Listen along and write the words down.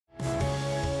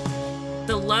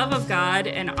the love of God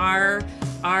and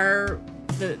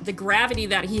the gravity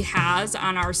that he has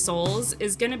on our souls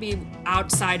is going to be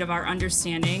outside of our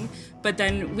understanding, but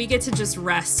then we get to just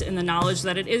rest in the knowledge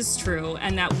that it is true,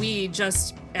 and that we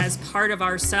just, as part of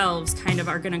ourselves, kind of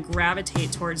are going to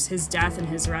gravitate towards his death and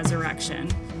his resurrection.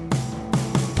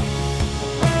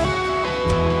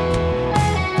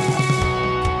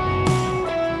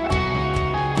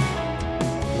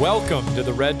 Welcome to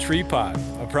the Red Tree Pod,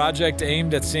 a project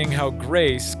aimed at seeing how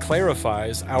grace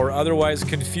clarifies our otherwise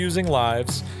confusing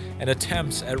lives and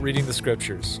attempts at reading the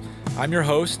scriptures. I'm your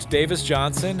host, Davis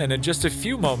Johnson, and in just a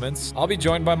few moments, I'll be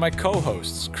joined by my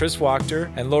co-hosts, Chris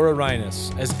Wachter and Laura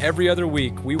Reines. As every other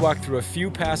week, we walk through a few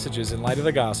passages in light of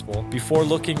the gospel before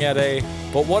looking at a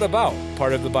 "but what about"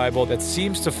 part of the Bible that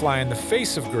seems to fly in the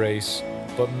face of grace,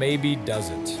 but maybe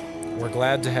doesn't. We're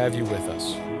glad to have you with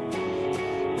us.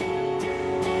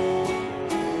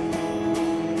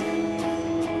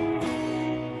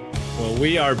 Well,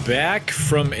 we are back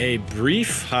from a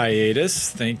brief hiatus.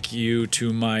 Thank you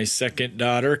to my second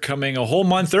daughter coming a whole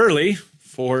month early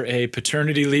for a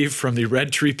paternity leave from the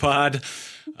Red Tree Pod.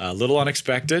 A little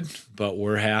unexpected, but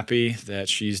we're happy that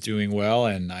she's doing well,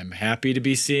 and I'm happy to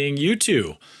be seeing you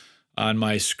two on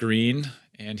my screen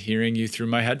and hearing you through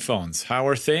my headphones. How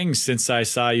are things since I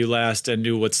saw you last and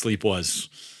knew what sleep was?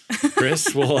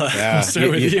 Chris, we'll start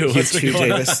with you. What's been going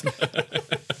Davis.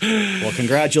 Well,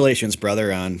 congratulations,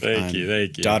 brother, on Thank you.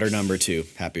 daughter number 2.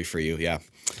 Happy for you, yeah.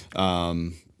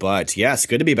 But yes,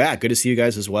 good to be back. Good to see you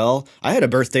guys as well. I had a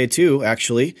birthday too,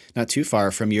 actually, not too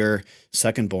far from your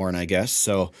second born, I guess.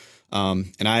 So,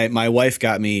 my wife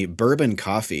got me bourbon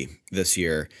coffee this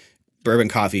year, bourbon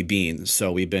coffee beans.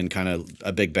 So we've been kind of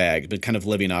a big bag, been kind of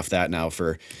living off that now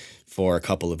for a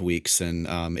couple of weeks, and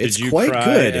it's quite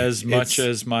good. Did you cry as much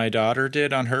as my daughter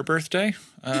did on her birthday?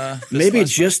 Maybe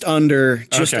just under.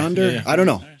 Yeah. I don't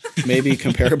know. Maybe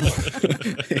comparable.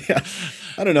 Yeah,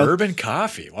 I don't know. Bourbon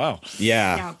coffee. Wow.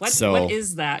 Yeah. What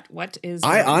is that? What is?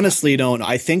 I honestly don't.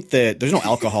 I think that there's no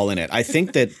alcohol in it. I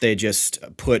think that they just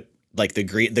put like the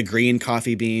green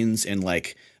coffee beans in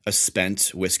like a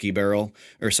spent whiskey barrel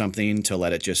or something to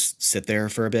let it just sit there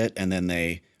for a bit, and then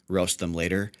they roast them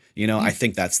later. You know, I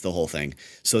think that's the whole thing.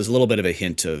 So there's a little bit of a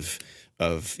hint of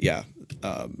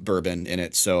bourbon in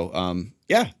it. So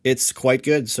it's quite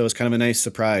good. So it's kind of a nice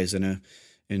surprise and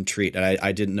a treat. And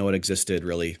I didn't know it existed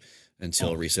really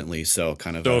until recently. So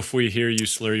kind of. So if we hear you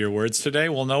slur your words today,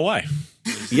 we'll know why.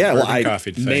 Yeah, well, I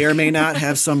may or may not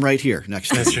have some right here next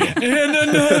time. That's right. And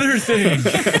another thing.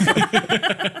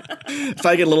 If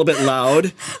I get a little bit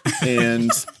loud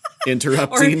and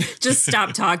interrupting, or just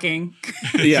stop talking.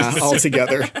 Yeah,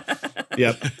 altogether.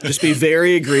 Yep. Just be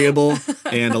very agreeable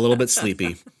and a little bit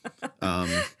sleepy.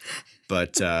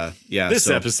 This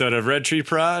episode of Red Tree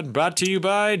Prod brought to you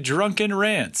by Drunken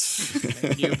Rants.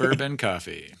 Thank you, Bourbon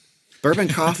Coffee. Bourbon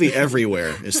Coffee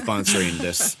everywhere is sponsoring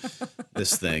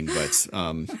this thing. But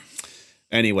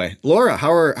anyway, Laura,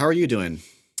 how are you doing?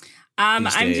 I'm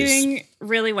doing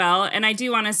really well, and I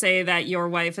do want to say that your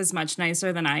wife is much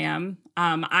nicer than I am.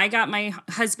 I got my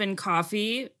husband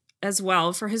coffee as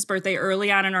well for his birthday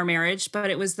early on in our marriage,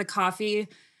 but it was the coffee.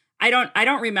 I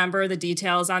don't remember the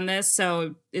details on this,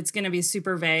 so it's going to be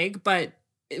super vague, but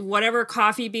whatever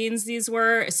coffee beans these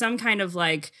were, some kind of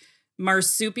like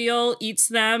marsupial eats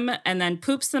them and then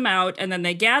poops them out, and then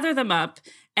they gather them up.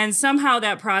 And somehow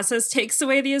that process takes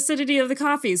away the acidity of the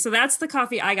coffee. So that's the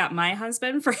coffee I got my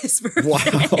husband for his birthday. Wow.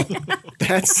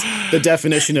 That's the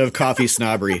definition of coffee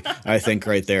snobbery, I think,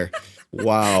 right there.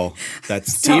 Wow.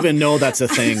 To even know that's a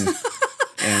thing.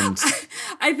 And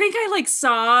I think I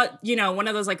saw, one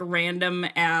of those random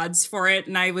ads for it.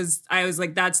 And I was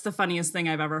like, that's the funniest thing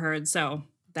I've ever heard. So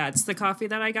that's the coffee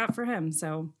that I got for him.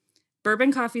 So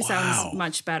bourbon coffee sounds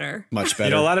much better. Much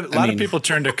better. A lot of people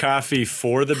turn to coffee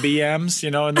for the BMs,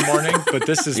 in the morning, but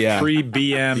this is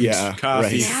pre-BM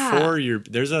coffee for your.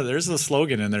 There's a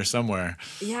slogan in there somewhere.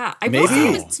 Yeah, I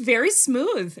believe it was very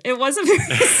smooth. It wasn't very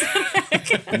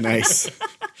acidic. Nice.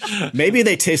 Maybe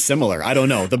they taste similar. I don't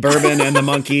know. The bourbon and the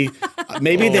monkey.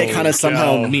 Maybe they kind of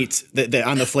somehow meet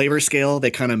on the flavor scale. They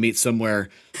kind of meet somewhere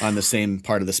on the same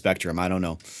part of the spectrum. I don't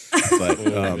know, but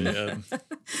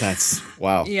that's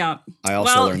wow. Yeah. I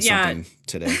also learned something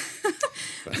today.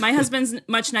 My husband's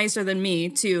much nicer than me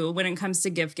too when it comes to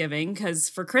gift giving, because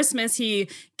for Christmas he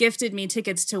gifted me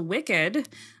tickets to Wicked,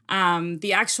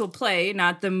 the actual play,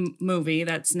 not the movie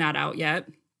that's not out yet.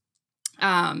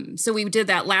 So we did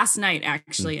that last night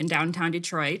actually in downtown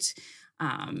Detroit.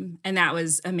 And that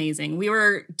was amazing. We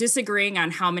were disagreeing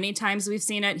on how many times we've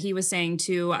seen it. He was saying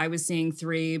 2, I was seeing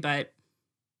 3, but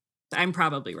I'm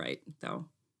probably right though.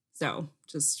 So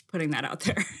just putting that out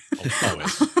there.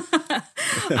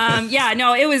 Yeah,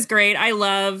 no, it was great. I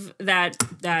love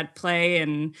that play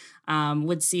and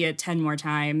would see it 10 more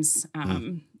times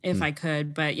if I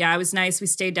could. But yeah, it was nice. We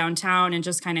stayed downtown and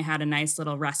just kind of had a nice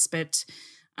little respite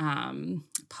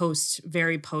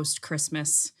post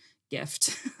Christmas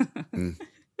gift.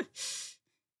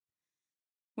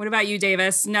 What about you,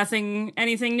 Davis? Anything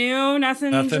new?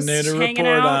 Nothing new to hanging report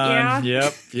out? on.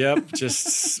 Yeah. Yep.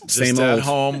 Just Same at old.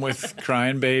 home with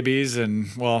crying babies. And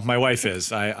well, my wife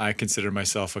is. I consider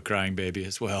myself a crying baby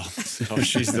as well. So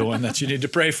she's the one that you need to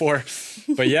pray for.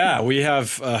 But yeah, we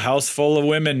have a house full of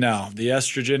women now. The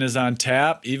estrogen is on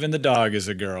tap. Even the dog is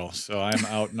a girl. So I'm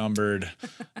outnumbered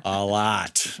a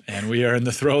lot. And we are in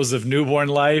the throes of newborn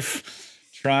life,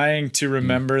 trying to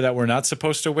remember that we're not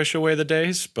supposed to wish away the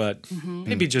days, but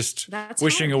maybe just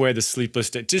wishing away the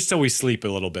sleepless days, just so we sleep a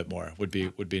little bit more would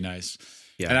be nice.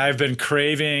 Yeah. And I've been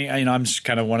craving, I'm just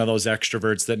kind of one of those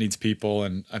extroverts that needs people,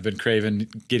 and I've been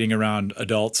craving getting around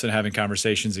adults and having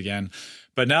conversations again.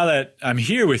 But now that I'm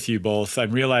here with you both,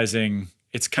 I'm realizing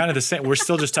it's kind of the same. We're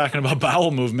still just talking about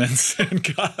bowel movements. And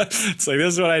God, it's like,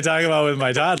 this is what I talk about with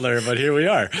my toddler, but here we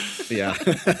are. Yeah.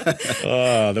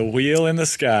 Oh, the wheel in the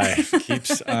sky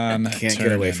keeps on Can't turning.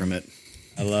 get away from it.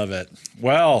 I love it.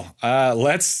 Well,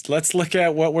 let's look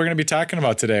at what we're going to be talking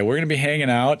about today. We're going to be hanging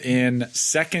out in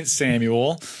 2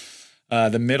 Samuel,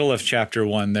 the middle of chapter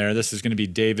 1 there. This is going to be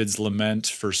David's lament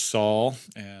for Saul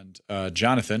and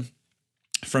Jonathan.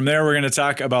 From there, we're going to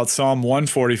talk about Psalm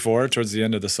 144 towards the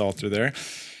end of the Psalter there.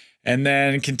 And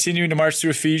then continuing to march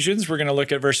through Ephesians, we're going to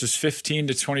look at verses 15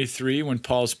 to 23 when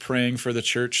Paul's praying for the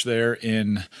church there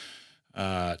in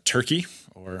Turkey,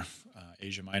 or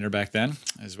Asia Minor back then,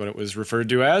 is what it was referred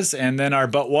to as. And then our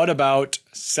But What About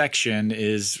section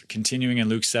is continuing in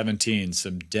Luke 17,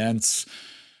 some dense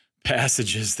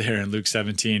passages there in Luke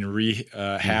 17,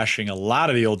 rehashing a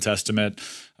lot of the Old Testament,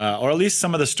 or at least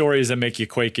some of the stories that make you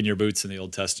quake in your boots in the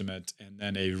Old Testament, and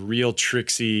then a real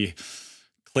tricksy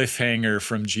cliffhanger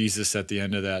from Jesus at the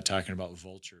end of that, talking about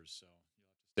vultures. So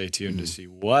stay tuned to see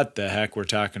what the heck we're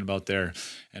talking about there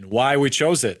and why we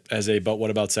chose it as a But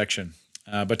What About section.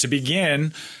 But to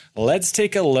begin, let's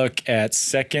take a look at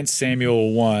 2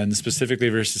 Samuel 1, specifically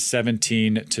verses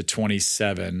 17 to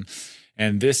 27.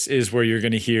 And this is where you're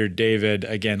going to hear David,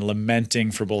 again,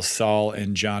 lamenting for both Saul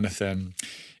and Jonathan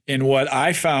in what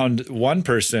I found one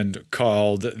person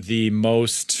called the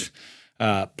most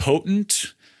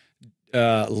potent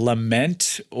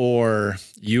lament or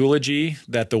eulogy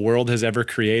that the world has ever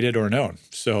created or known.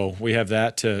 So we have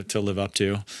that to live up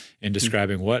to in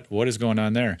describing what is going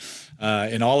on there.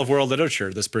 In all of world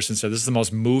literature, this person said this is the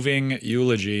most moving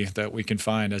eulogy that we can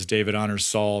find as David honors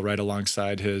Saul right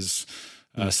alongside his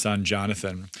son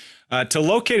Jonathan. To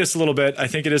locate us a little bit, I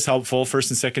think it is helpful. 1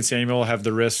 and 2 Samuel have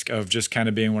the risk of just kind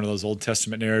of being one of those Old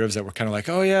Testament narratives that we're kind of like,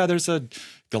 oh yeah, there's a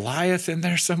Goliath in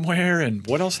there somewhere, and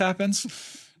what else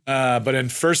happens? But in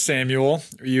 1 Samuel,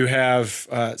 you have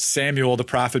Samuel, the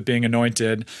prophet, being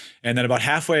anointed. And then about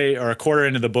halfway or a quarter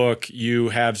into the book, you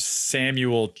have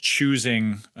Samuel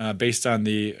choosing, based on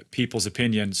the people's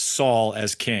opinion, Saul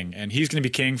as king. And he's going to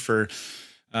be king for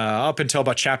up until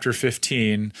about chapter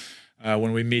 15,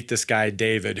 when we meet this guy,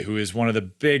 David, who is one of the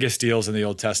biggest deals in the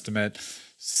Old Testament.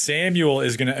 Samuel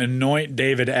is going to anoint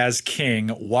David as king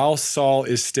while Saul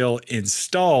is still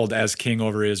installed as king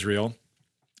over Israel.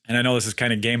 And I know this is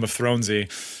kind of Game of Thronesy,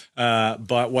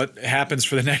 but what happens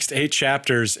for the next 8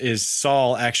 chapters is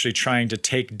Saul actually trying to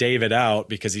take David out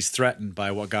because he's threatened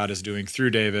by what God is doing through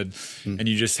David. And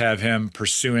you just have him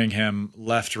pursuing him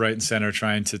left, right, and center,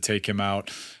 trying to take him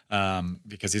out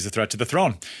because he's a threat to the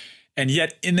throne. And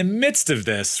yet in the midst of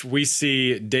this, we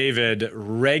see David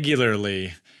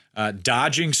regularly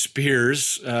dodging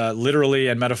spears, literally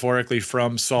and metaphorically,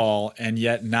 from Saul, and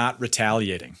yet not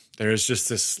retaliating. There's just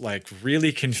this like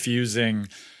really confusing,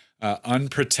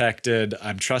 unprotected,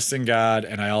 I'm trusting God,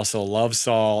 and I also love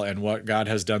Saul and what God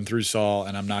has done through Saul,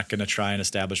 and I'm not going to try and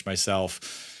establish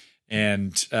myself.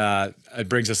 And it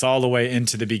brings us all the way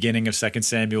into the beginning of 2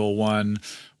 Samuel 1,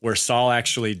 where Saul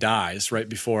actually dies right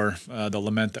before the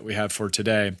lament that we have for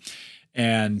today.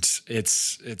 And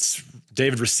it's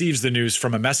David receives the news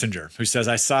from a messenger who says,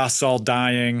 I saw Saul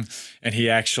dying, and he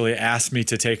actually asked me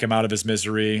to take him out of his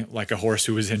misery like a horse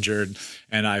who was injured.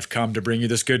 And I've come to bring you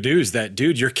this good news that,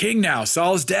 dude, you're king now.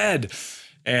 Saul's dead.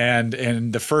 And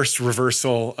in the first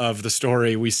reversal of the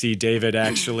story, we see David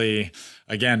actually,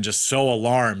 again, just so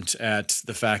alarmed at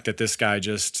the fact that this guy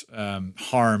just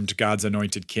harmed God's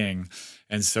anointed king.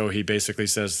 And so he basically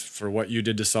says, for what you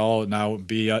did to Saul, now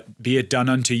be it done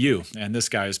unto you. And this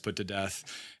guy is put to death.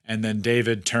 And then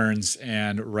David turns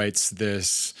and writes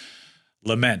this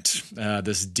lament,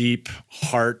 this deep,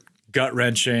 heart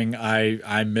gut-wrenching.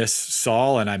 I miss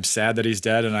Saul, and I'm sad that he's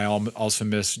dead, and I also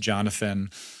miss Jonathan,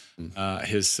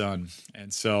 his son.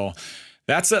 And so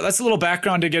that's a little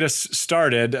background to get us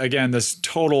started. Again, this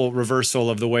total reversal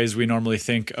of the ways we normally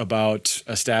think about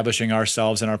establishing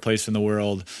ourselves and our place in the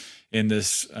world in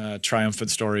this triumphant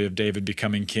story of David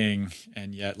becoming king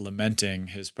and yet lamenting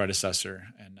his predecessor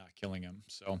and not killing him.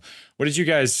 So what did you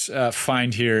guys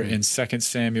find here in 2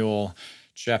 Samuel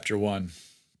chapter 1?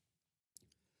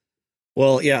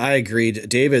 Well, yeah, I agreed.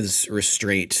 David's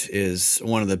restraint is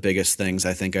one of the biggest things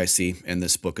I think I see in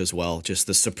this book as well. Just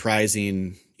the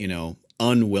surprising,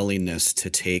 unwillingness to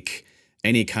take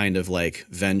any kind of like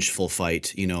vengeful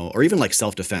fight, or even like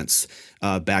self-defense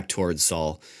back towards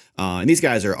Saul. And these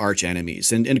guys are arch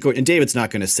enemies. And David's not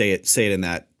going to say it in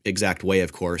that exact way,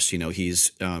 of course. He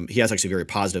has actually very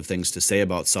positive things to say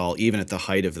about Saul, even at the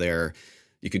height of their,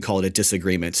 you could call it a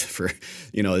disagreement for,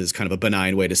 is kind of a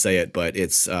benign way to say it, but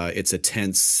it's a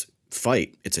tense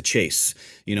fight. It's a chase,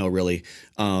 really.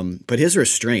 But his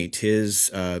restraint,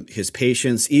 his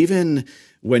patience, even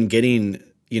when getting,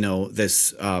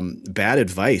 this bad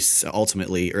advice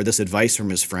ultimately, or this advice from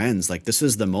his friends, like this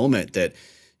is the moment that,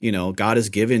 God has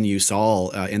given you Saul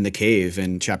in the cave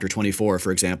in chapter 24,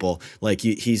 for example. Like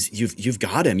you've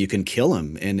got him, you can kill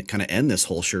him and kind of end this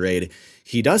whole charade.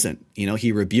 He doesn't,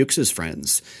 he rebukes his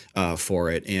friends for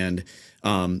it. And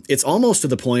it's almost to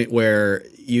the point where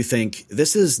you think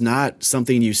this is not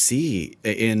something you see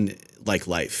in like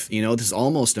life. This is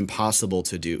almost impossible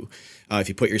to do. If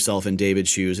you put yourself in David's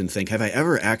shoes and think, have I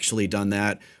ever actually done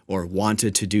that or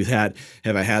wanted to do that?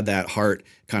 Have I had that heart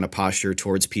kind of posture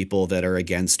towards people that are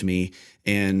against me?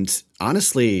 And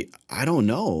honestly, I don't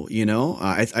know,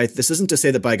 this isn't to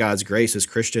say that by God's grace as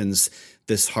Christians,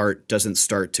 this heart doesn't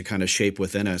start to kind of shape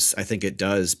within us. I think it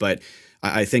does. But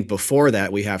I think before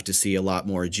that, we have to see a lot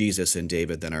more Jesus in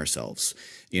David than ourselves,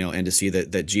 and to see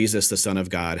that Jesus, the Son of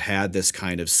God, had this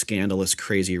kind of scandalous,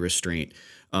 crazy restraint.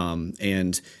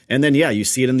 And then, you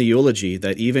see it in the eulogy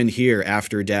that even here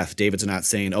after death, David's not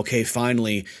saying, okay,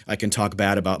 finally I can talk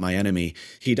bad about my enemy.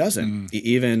 He doesn't.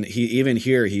 Even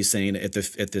here, he's saying at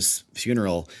this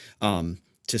funeral,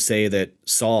 to say that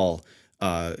Saul,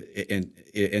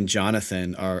 and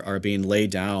Jonathan are being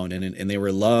laid down and they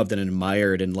were loved and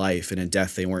admired in life, and in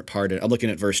death they weren't pardoned. I'm looking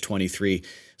at verse 23,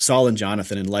 Saul and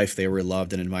Jonathan in life, they were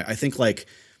loved and admired. I think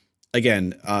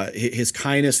again, his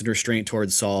kindness and restraint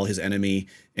towards Saul, his enemy,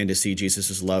 and to see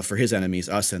Jesus' love for his enemies,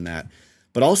 us in that.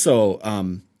 But also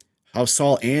how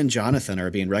Saul and Jonathan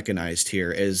are being recognized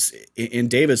here is in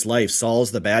David's life,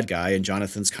 Saul's the bad guy and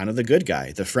Jonathan's kind of the good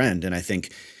guy, the friend. And I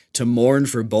think to mourn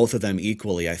for both of them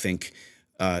equally, I think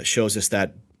shows us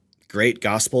that great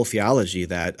gospel theology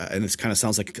that, and this kind of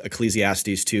sounds like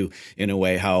Ecclesiastes too, in a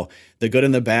way, how the good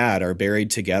and the bad are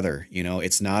buried together.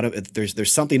 It's not,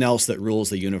 there's something else that rules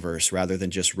the universe rather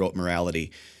than just rote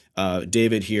morality.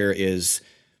 David here is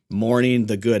mourning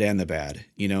the good and the bad.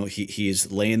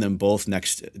 He's laying them both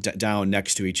down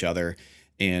next to each other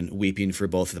and weeping for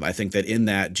both of them. I think that in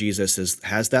that Jesus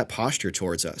has that posture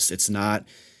towards us. It's not,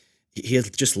 he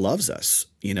just loves us,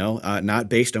 not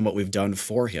based on what we've done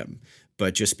for him,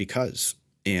 but just because.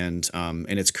 And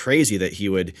it's crazy that he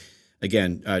would,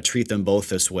 again, treat them both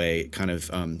this way, kind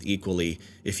of equally.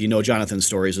 If you know Jonathan's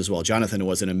stories as well, Jonathan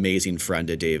was an amazing friend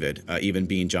to David, even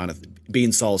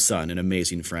being Saul's son, an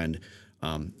amazing friend.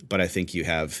 But I think you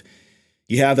have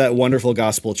that wonderful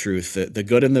gospel truth that the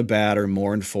good and the bad are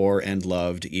mourned for and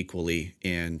loved equally.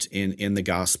 And in the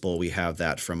gospel, we have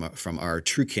that from our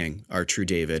true King, our true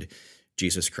David,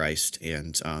 Jesus Christ.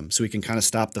 And so we can kind of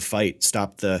stop the fight,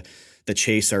 stop the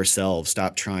chase ourselves,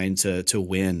 stop trying to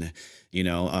win,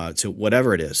 to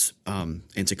whatever it is,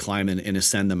 and to climb and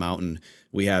ascend the mountain.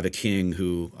 We have a King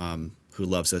who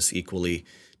loves us equally,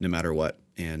 no matter what,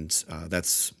 and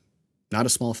that's not a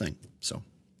small thing. So,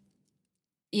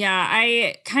 yeah,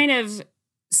 I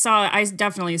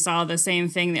definitely saw the same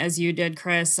thing as you did,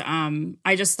 Chris.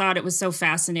 I just thought it was so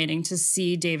fascinating to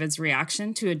see David's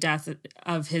reaction to a death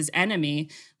of his enemy.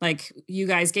 Like you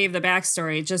guys gave the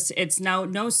backstory, it's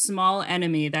no small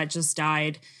enemy that just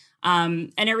died.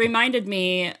 And it reminded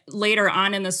me later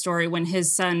on in the story when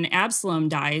his son Absalom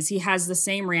dies, he has the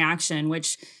same reaction,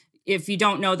 which if you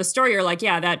don't know the story, you're like,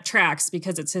 yeah, that tracks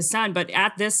because it's his son. But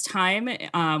at this time,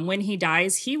 when he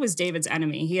dies, he was David's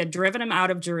enemy. He had driven him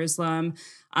out of Jerusalem.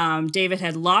 David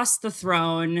had lost the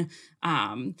throne.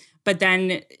 But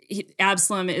then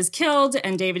Absalom is killed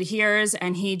and David hears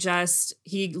and he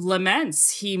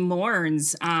laments, he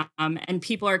mourns. And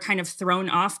people are kind of thrown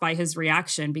off by his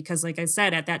reaction because, like I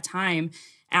said, at that time,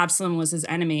 Absalom was his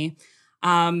enemy.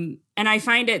 And I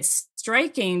find it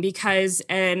striking because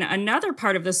in another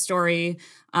part of the story,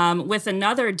 with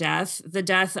another death, the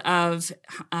death of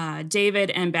David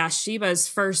and Bathsheba's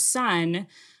first son,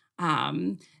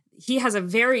 he has a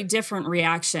very different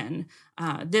reaction.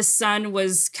 This son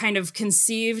was kind of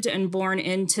conceived and born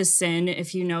into sin,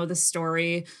 if you know the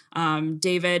story.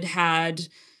 David had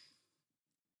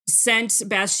sent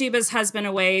Bathsheba's husband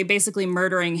away, basically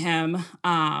murdering him,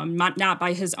 not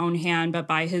by his own hand, but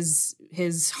by his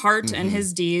heart and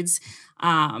his deeds.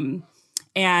 And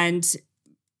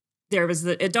there was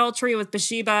the adultery with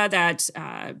Bathsheba that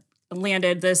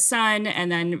landed the son,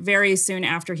 and then very soon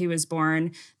after he was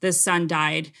born, the son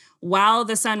died. While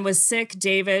the son was sick,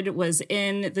 David was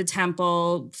in the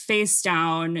temple, face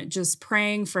down, just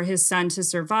praying for his son to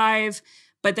survive.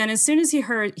 But then as soon as he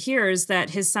hears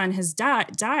that his son has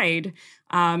died,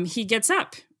 he gets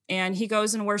up and he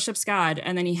goes and worships God,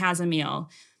 and then he has a meal.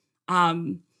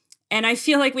 And I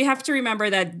feel like we have to remember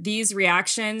that these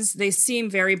reactions, they seem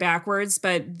very backwards,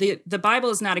 but the Bible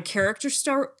is not a character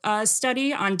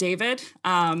study on David.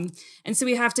 And so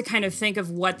we have to kind of think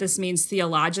of what this means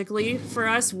theologically for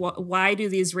us. Why do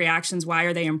these reactions, why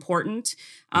are they important?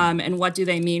 And what do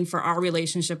they mean for our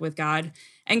relationship with God?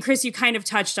 And Chris, you kind of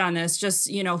touched on this, just,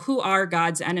 who are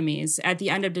God's enemies? At the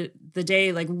end of the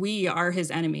day, like, we are his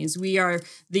enemies. We are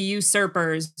the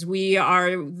usurpers. We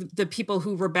are the people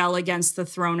who rebel against the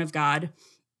throne of God.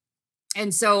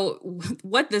 And so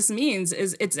what this means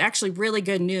is it's actually really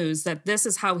good news that this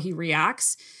is how he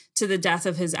reacts to the death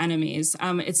of his enemies.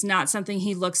 It's not something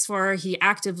he looks for. He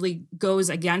actively goes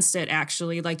against it,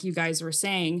 actually, like you guys were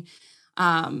saying.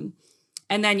 And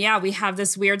then, we have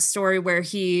this weird story where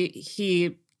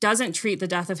he doesn't treat the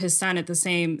death of his son at the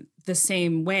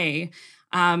same way.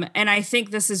 And I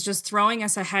think this is just throwing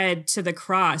us ahead to the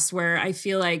cross, where I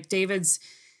feel like David's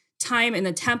time in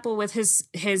the temple with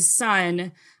his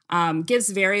son gives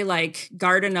very like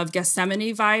Garden of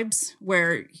Gethsemane vibes,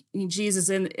 where Jesus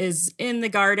is in the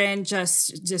garden,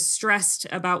 just stressed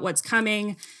about what's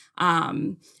coming.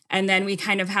 And then we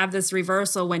kind of have this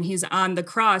reversal when he's on the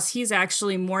cross. He's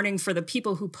actually mourning for the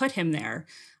people who put him there,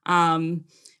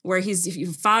 where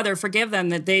he's, Father, forgive them,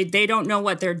 that they don't know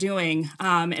what they're doing.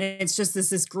 And it's just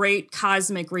this great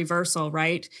cosmic reversal,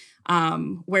 right?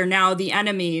 Where now the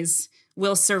enemies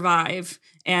will survive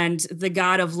and the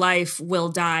God of life will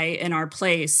die in our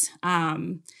place.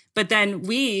 But then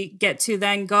we get to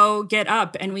then go get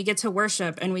up and we get to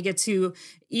worship and we get to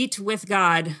eat with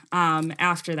God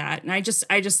after that. And I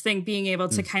just think being able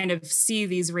to kind of see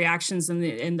these reactions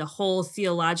in the whole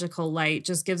theological light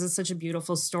just gives us such a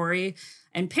beautiful story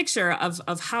and picture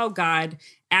of how God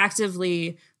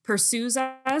actively pursues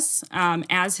us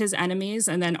as his enemies,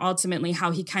 and then ultimately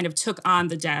how he kind of took on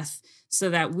the death so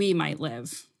that we might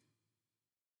live.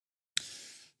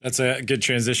 That's a good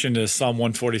transition to Psalm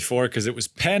 144, because it was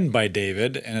penned by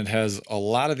David, and it has a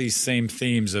lot of these same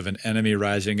themes of an enemy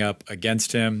rising up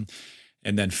against him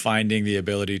and then finding the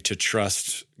ability to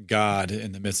trust God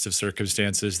in the midst of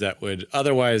circumstances that would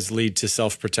otherwise lead to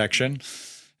self-protection.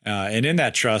 And in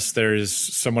that trust, there is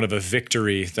somewhat of a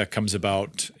victory that comes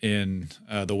about in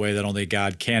the way that only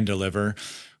God can deliver,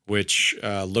 which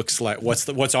looks like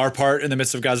what's our part in the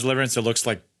midst of God's deliverance? It looks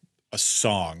like a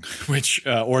song, which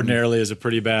ordinarily is a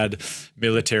pretty bad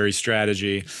military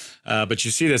strategy. But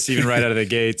you see this even right out of the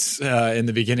gates in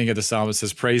the beginning of the psalm. It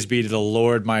says, "Praise be to the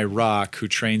Lord, my rock, who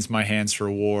trains my hands for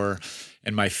war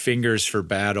and my fingers for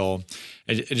battle."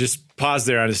 And just pause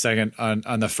there on a second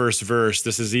on the first verse.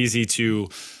 This is easy to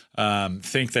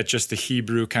think that just the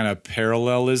Hebrew kind of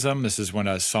parallelism, this is when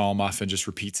a psalm often just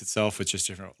repeats itself with just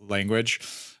different language,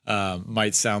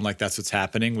 might sound like that's what's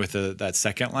happening with that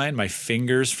second line, my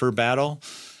fingers for battle.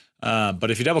 But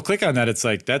if you double click on that, it's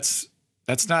like that's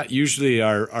not usually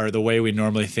the way we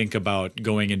normally think about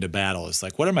going into battle. It's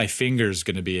like, what are my fingers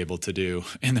going to be able to do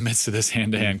in the midst of this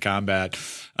hand-to-hand combat?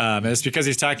 And it's because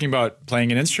he's talking about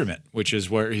playing an instrument, which is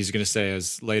where he's going to say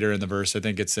is later in the verse. I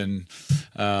think it's in,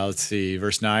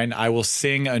 verse 9. "I will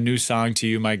sing a new song to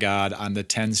you, my God. On the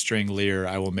 10-string lyre,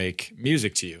 I will make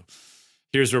music to you."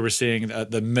 Here's where we're seeing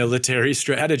the military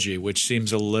strategy, which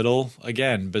seems a little,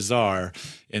 again, bizarre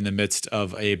in the midst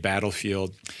of a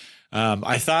battlefield.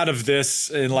 I thought of this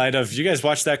in light of, you guys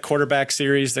watched that quarterback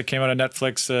series that came out on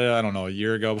Netflix, I don't know, a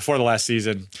year ago, before the last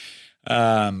season.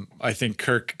 I think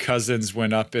Kirk Cousins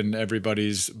went up in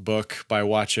everybody's book by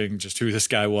watching just who this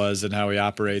guy was and how he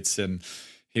operates. And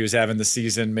he was having the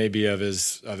season maybe of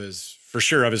his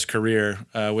career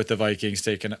with the Vikings,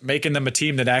 making them a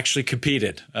team that actually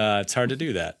competed. It's hard to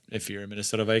do that if you're a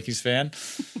Minnesota Vikings fan.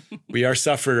 We are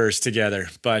sufferers together.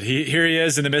 But here he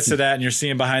is in the midst of that, and you're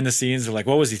seeing behind the scenes of like,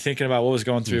 what was he thinking about? What was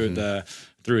going through the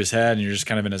through his head, and you're just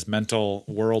kind of in his mental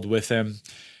world with him.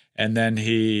 And then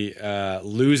he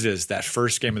loses that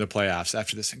first game of the playoffs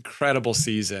after this incredible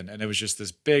season. And it was just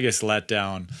this biggest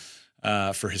letdown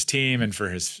for his team and for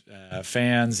his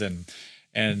fans.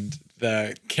 And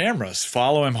the cameras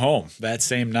follow him home that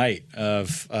same night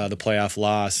of the playoff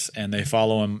loss. And they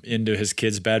follow him into his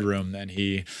kid's bedroom. And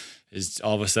he is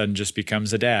all of a sudden just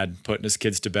becomes a dad, putting his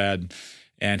kids to bed.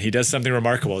 And he does something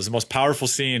remarkable. It's the most powerful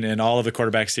scene in all of the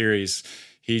quarterback series.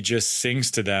 He just sings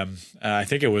to them. I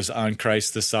think it was "On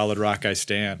Christ, the Solid Rock I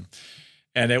Stand."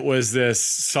 And it was this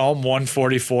Psalm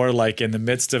 144, like in the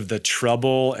midst of the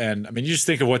trouble. And I mean, you just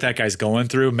think of what that guy's going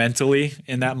through mentally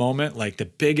in that moment, like the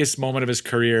biggest moment of his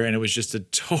career. And it was just a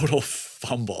total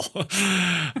fumble.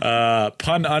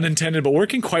 Pun unintended, but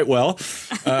working quite well.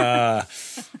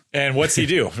 And what's he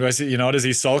do? Does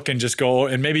he sulk and just go?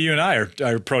 And maybe you and I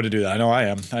are prone to do that. I know I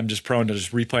am. I'm just prone to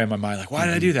just replay in my mind, like, why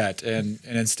did I do that? And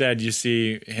instead you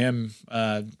see him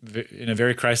in a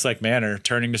very Christ-like manner,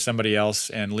 turning to somebody else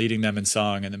and leading them in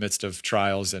song in the midst of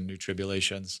trials and new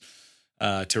tribulations,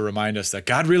 to remind us that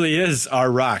God really is our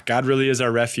rock. God really is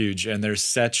our refuge. And there's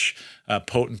such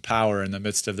potent power in the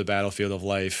midst of the battlefield of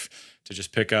life to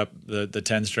just pick up the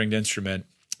 10-stringed instrument,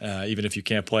 even if you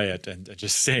can't play it, and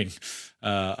just sing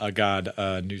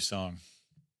a new song.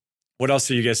 What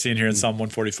else are you guys seeing here in Psalm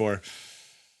 144?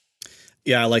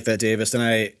 Yeah, I like that, Davis.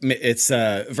 And it's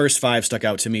verse 5 stuck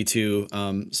out to me too.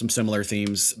 Some similar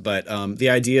themes, but the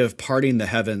idea of parting the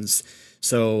heavens.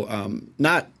 So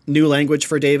not new language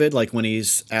for David, like when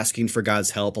he's asking for God's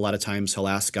help, a lot of times he'll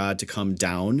ask God to come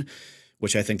down,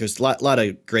 which I think there's a lot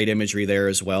of great imagery there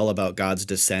as well about God's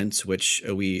descent, which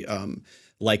we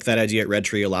like that idea at Red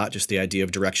Tree a lot, just the idea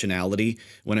of directionality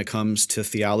when it comes to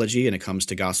theology and it comes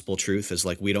to gospel truth is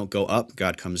like we don't go up,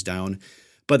 God comes down.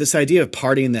 But this idea of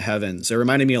parting the heavens, it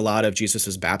reminded me a lot of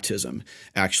Jesus's baptism,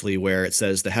 actually, where it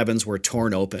says the heavens were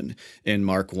torn open in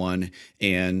Mark 1,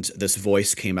 and this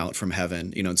voice came out from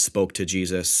heaven, and spoke to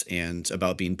Jesus and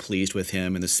about being pleased with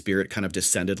him, and the Spirit kind of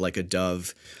descended like a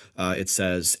dove, it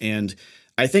says. And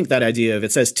I think that idea of,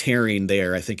 it says tearing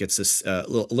there, I think it's this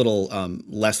little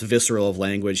less visceral of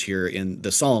language here in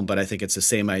the Psalm, but I think it's the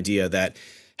same idea that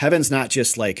heaven's not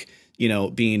just like,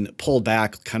 being pulled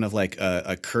back kind of like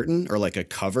a curtain or like a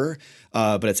cover,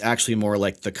 but it's actually more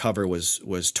like the cover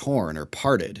was torn or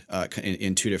parted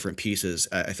in two different pieces.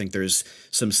 I think there's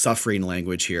some suffering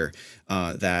language here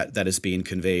that is being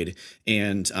conveyed.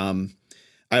 And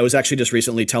I was actually just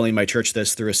recently telling my church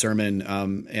this through a sermon,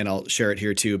 and I'll share it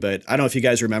here too. But I don't know if you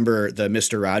guys remember the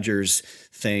Mr. Rogers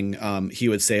thing. He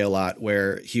would say a lot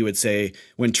where he would say,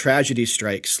 when tragedy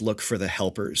strikes, look for the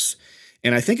helpers.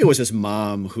 And I think it was his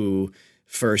mom who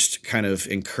first kind of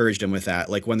encouraged him with that.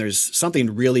 Like when there's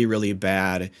something really, really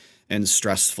bad and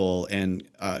stressful and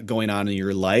going on in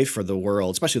your life or the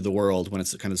world, especially the world when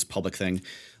it's kind of this public thing,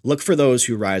 look for those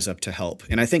who rise up to help.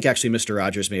 And I think actually Mr.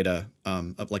 Rogers made a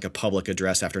public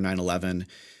address after 9/11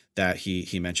 that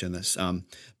he mentioned this.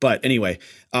 But anyway,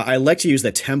 I like to use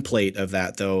the template of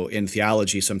that though in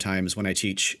theology sometimes when I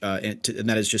teach, and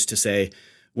that is just to say,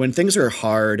 when things are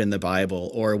hard in the Bible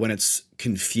or when it's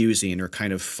confusing or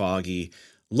kind of foggy,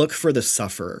 look for the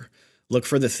sufferer. Look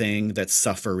for the thing that's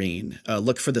suffering.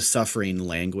 Look for the suffering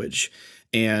language.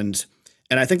 And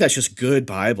I think that's just good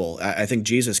Bible. I think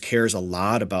Jesus cares a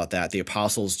lot about that. The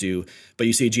apostles do. But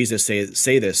you see Jesus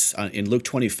say this in Luke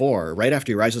 24, right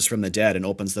after he rises from the dead and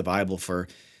opens the Bible for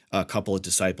a couple of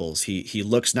disciples. He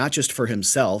looks not just for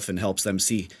himself and helps them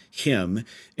see him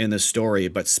in the story,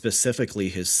 but specifically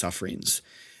his sufferings.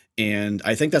 And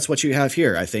I think that's what you have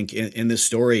here. I think in this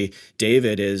story,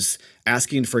 David is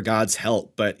asking for God's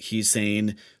help, but he's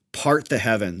saying, part the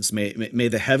heavens, may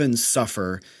the heavens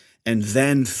suffer, and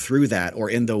then through that, or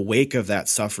in the wake of that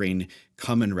suffering,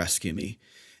 come and rescue me.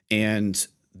 And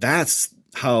that's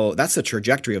the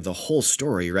trajectory of the whole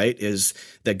story, right? Is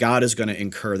that God is going to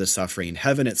incur the suffering.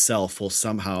 Heaven itself will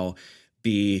somehow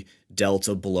be dealt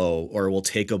a blow, or will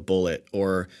take a bullet,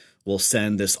 or will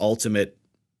send this ultimate,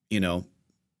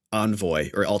 envoy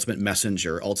or ultimate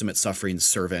messenger, ultimate suffering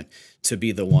servant to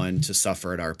be the one to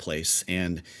suffer in our place.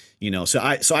 And, so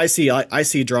I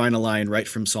see drawing a line right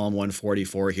from Psalm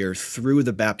 144 here through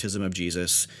the baptism of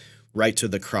Jesus, right to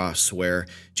the cross where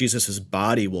Jesus's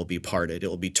body will be parted. It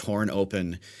will be torn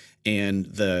open. And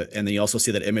then you also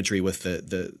see that imagery with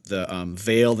the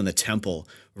veil in the temple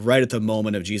right at the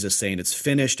moment of Jesus saying it's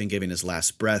finished and giving his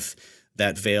last breath.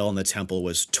 That veil in the temple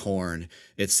was torn,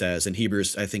 it says. In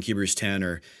Hebrews, I think Hebrews 10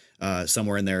 or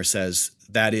somewhere in there says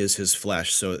that is his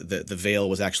flesh. So the veil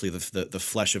was actually the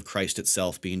flesh of Christ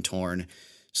itself being torn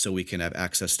so we can have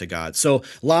access to God. So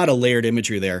a lot of layered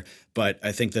imagery there, but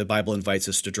I think the Bible invites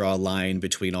us to draw a line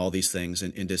between all these things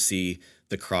and to see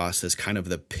the cross as kind of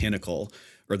the pinnacle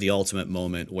or the ultimate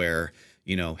moment where,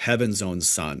 heaven's own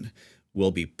son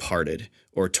will be parted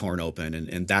or torn open.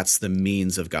 And that's the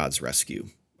means of God's rescue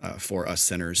for us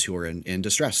sinners who are in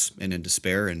distress and in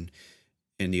despair and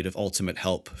in need of ultimate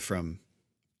help from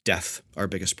death, our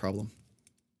biggest problem.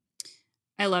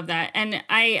 I love that. And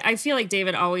I feel like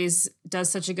David always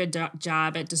does such a good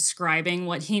job at describing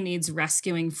what he needs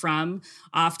rescuing from.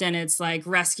 Often it's like,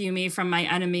 rescue me from my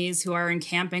enemies who are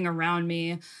encamping around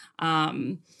me.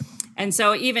 And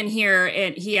so even here,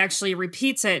 he actually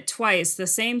repeats it twice, the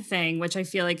same thing, which I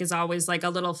feel like is always like a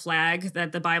little flag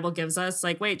that the Bible gives us.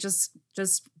 Like, wait, just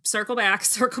circle back,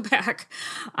 circle back.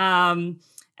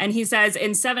 And he says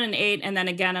in 7 and 8, and then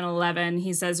again in 11,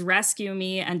 he says, rescue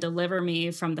me and deliver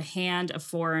me from the hand of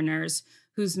foreigners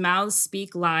whose mouths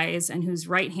speak lies and whose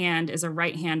right hand is a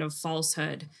right hand of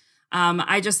falsehood.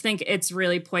 I just think it's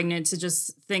really poignant to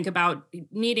just think about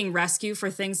needing rescue for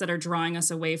things that are drawing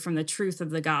us away from the truth of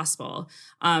the gospel,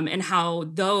 and how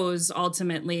those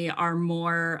ultimately are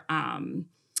more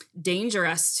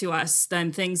dangerous to us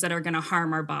than things that are going to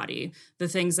harm our body, the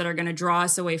things that are going to draw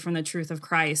us away from the truth of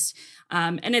Christ.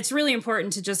 And it's really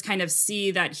important to just kind of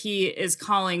see that he is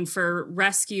calling for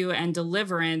rescue and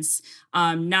deliverance,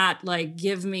 not like,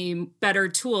 give me better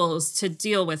tools to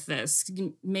deal with this,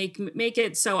 make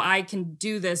it so I can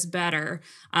do this better.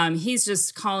 He's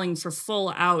just calling for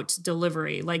full out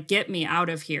delivery, like, get me out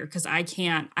of here because I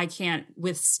can't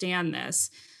withstand this.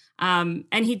 And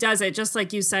he does it just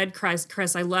like you said,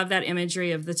 Chris. I love that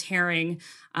imagery of the tearing.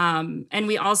 And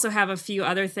we also have a few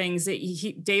other things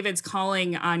that David's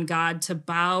calling on God to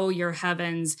bow your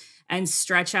heavens and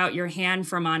stretch out your hand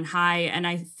from on high. And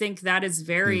I think that is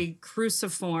very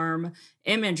cruciform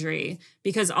imagery,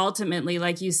 because ultimately,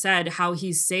 like you said, how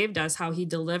he saved us, how he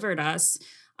delivered us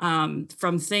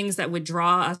from things that would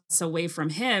draw us away from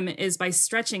him is by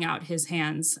stretching out his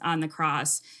hands on the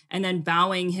cross and then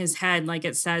bowing his head, like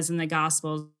it says in the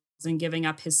Gospels, and giving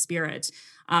up his spirit.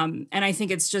 And I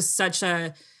think it's just such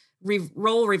a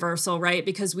role reversal, right?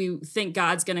 Because we think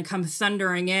God's going to come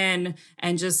thundering in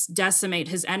and just decimate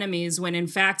his enemies, when in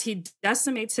fact he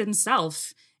decimates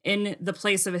himself in the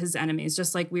place of his enemies,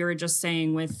 just like we were just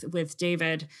saying with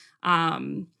David.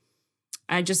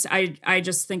 I just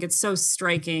think it's so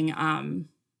striking,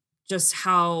 just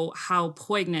how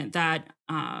poignant that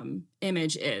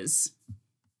image is.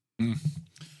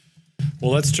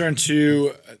 Well, let's turn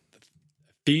to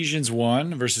Ephesians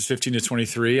 1, verses 15 to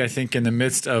 23. I think in the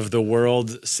midst of the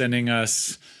world sending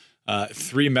us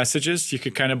three messages, you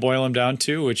could kind of boil them down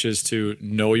to, which is to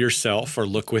know yourself or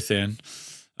look within,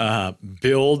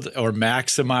 build or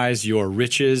maximize your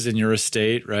riches in your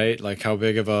estate, right? Like, how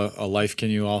big of a life can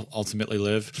you ultimately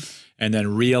live? And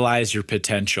then realize your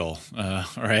potential,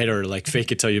 right? Or like,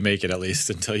 fake it till you make it, at least,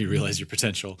 until you realize your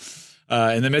potential.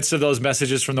 In the midst of those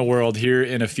messages from the world, here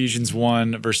in Ephesians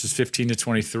 1, verses 15 to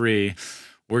 23,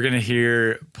 we're going to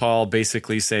hear Paul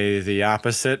basically say the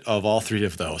opposite of all three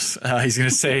of those. He's going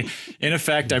to say, in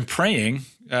effect, I'm praying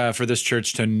for this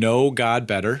church to know God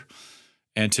better,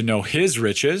 and to know his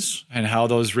riches and how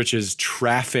those riches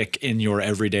traffic in your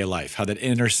everyday life, how that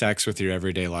intersects with your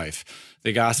everyday life.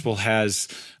 The gospel has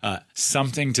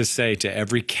something to say to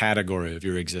every category of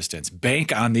your existence.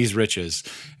 Bank on these riches,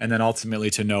 and then ultimately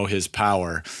to know his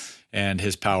power and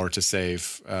his power to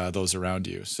save those around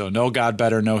you. So know God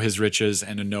better, know his riches,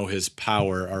 and to know his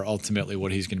power are ultimately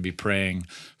what he's going to be praying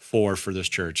for this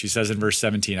church. He says in verse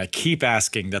 17, I keep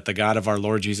asking that the God of our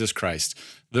Lord Jesus Christ,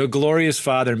 the glorious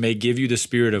Father, may give you the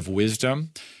spirit of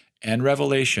wisdom and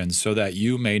revelation so that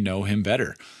you may know him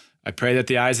better. I pray that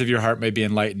the eyes of your heart may be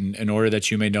enlightened in order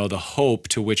that you may know the hope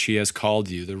to which he has called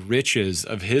you, the riches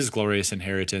of his glorious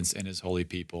inheritance in his holy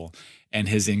people, and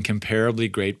his incomparably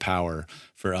great power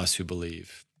for us who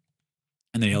believe.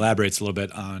 And then he elaborates a little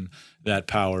bit on that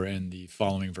power in the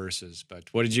following verses. But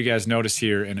what did you guys notice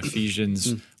here in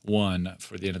Ephesians 1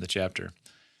 for the end of the chapter?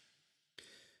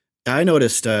 I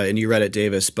noticed, and you read it,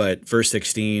 Davis, but verse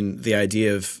 16, the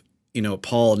idea of,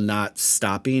 Paul not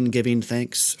stopping giving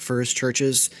thanks for his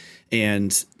churches.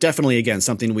 And definitely, again,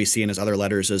 something we see in his other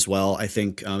letters as well. I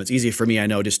think it's easy for me, I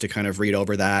know, just to kind of read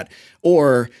over that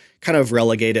or kind of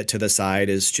relegate it to the side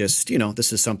as just,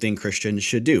 this is something Christians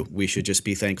should do. We should just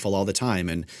be thankful all the time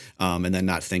and then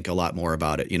not think a lot more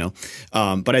about it,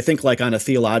 But I think like on a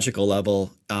theological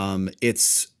level,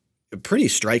 it's pretty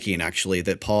striking, actually,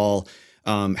 that Paul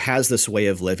has this way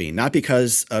of living, not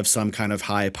because of some kind of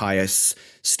high pious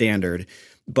standard,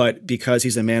 but because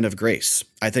he's a man of grace.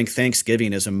 I think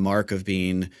thanksgiving is a mark of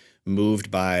being moved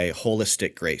by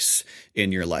holistic grace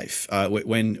in your life.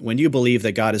 When you believe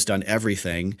that God has done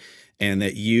everything and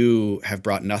that you have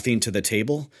brought nothing to the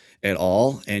table at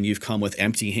all, and you've come with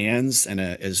empty hands and,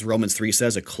 as Romans 3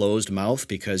 says, a closed mouth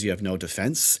because you have no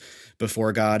defense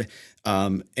before God.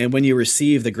 And when you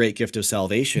receive the great gift of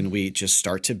salvation, we just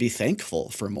start to be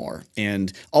thankful for more.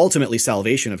 And ultimately,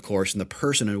 salvation, of course, in the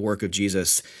person and work of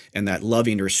Jesus and that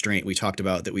loving restraint we talked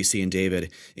about that we see in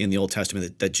David in the Old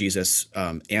Testament that Jesus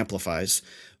amplifies.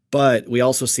 But we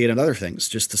also see it in other things,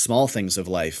 just the small things of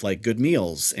life, like good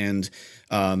meals and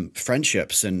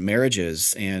friendships and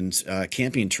marriages and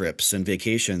camping trips and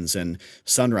vacations and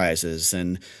sunrises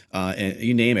and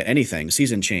you name it, anything,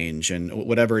 season change and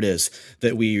whatever it is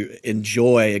that we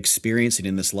enjoy experiencing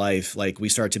in this life. Like we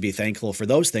start to be thankful for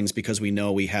those things because we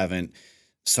know we haven't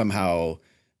somehow,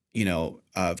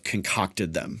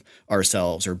 concocted them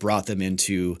ourselves or brought them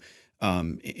into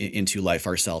life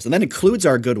ourselves. And that includes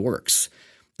our good works.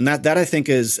 And that I think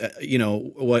is,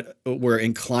 what we're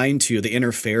inclined to, the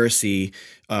inner Pharisee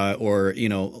or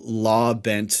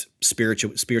law-bent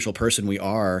spiritual person we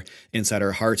are inside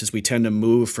our hearts, is we tend to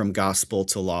move from gospel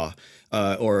to law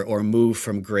or move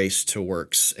from grace to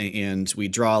works. And we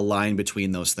draw a line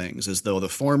between those things as though the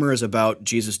former is about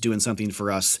Jesus doing something for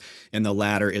us and the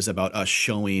latter is about us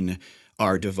showing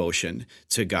our devotion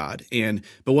to God.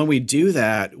 But when we do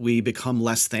that, we become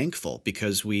less thankful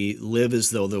because we live as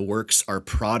though the works are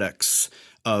products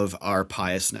of our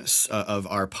piousness, of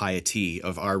our piety,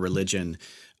 of our religion,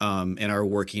 and our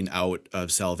working out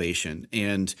of salvation.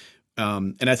 And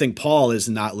I think Paul is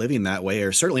not living that way,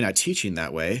 or certainly not teaching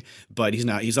that way, but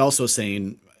he's also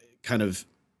saying kind of,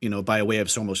 by way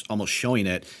of almost showing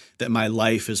it, that my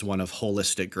life is one of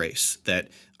holistic grace, that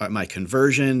my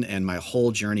conversion and my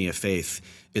whole journey of faith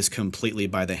is completely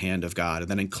by the hand of God.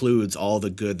 And that includes all the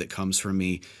good that comes from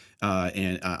me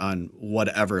and on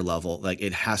whatever level. Like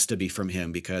it has to be from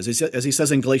him because as he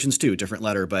says in Galatians 2, different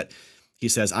letter, but he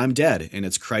says, I'm dead and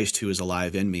it's Christ who is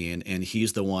alive in me. And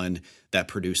he's the one that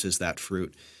produces that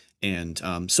fruit. And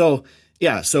so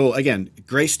again,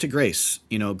 grace to grace,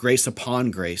 grace upon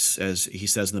grace, as he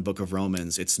says in the book of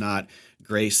Romans. It's not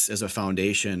grace as a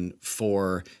foundation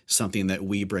for something that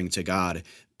we bring to God,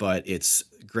 but it's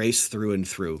grace through and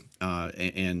through,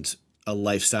 and a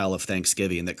lifestyle of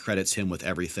thanksgiving that credits him with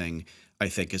everything. I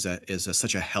think is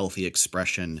such a healthy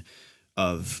expression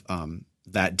of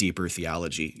that deeper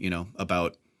theology,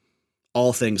 about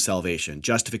all things salvation,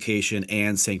 justification,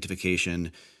 and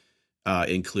sanctification.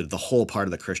 Included the whole part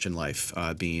of the Christian life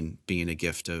being a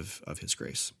gift of his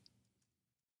grace.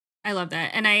 I love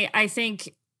that. And I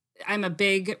think I'm a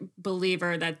big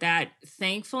believer that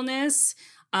thankfulness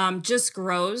just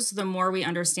grows the more we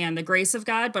understand the grace of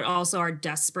God, but also our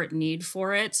desperate need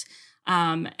for it.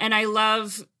 And I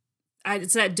love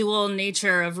it's that dual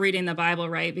nature of reading the Bible,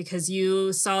 right? Because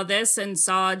you saw this and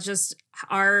saw just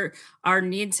our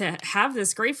need to have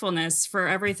this gratefulness for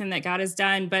everything that God has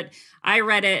done. But I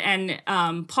read it, and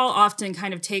Paul often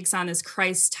kind of takes on this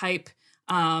Christ type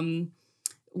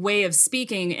way of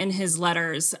speaking in his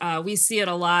letters. We see it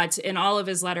a lot in all of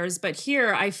his letters, but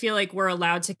here I feel like we're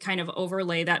allowed to kind of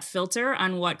overlay that filter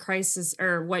on what Christ is,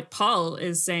 or what Paul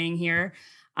is saying here.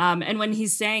 And when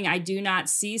he's saying, I do not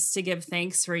cease to give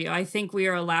thanks for you, I think we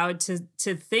are allowed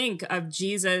to think of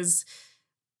Jesus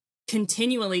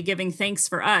continually giving thanks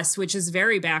for us, which is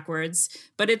very backwards,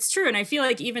 but it's true. And I feel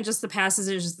like even just the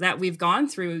passages that we've gone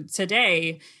through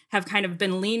today have kind of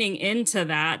been leaning into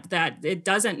that it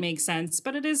doesn't make sense,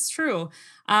 but it is true.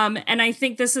 And I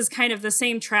think this is kind of the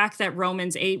same track that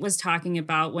Romans 8 was talking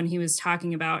about when he was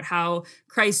talking about how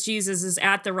Christ Jesus is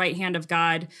at the right hand of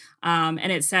God.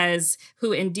 And it says,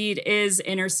 who indeed is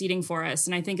interceding for us.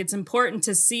 And I think it's important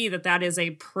to see that is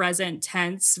a present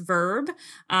tense verb.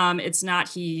 It's not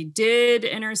he did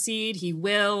intercede, he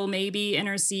will maybe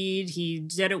intercede, he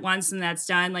did it once and that's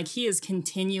done. Like he is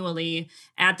continually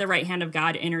at the right hand of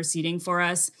God interceding for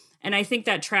us. And I think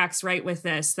that tracks right with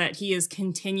this, that he is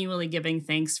continually giving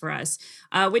thanks for us,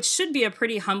 which should be a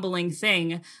pretty humbling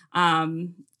thing,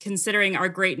 considering our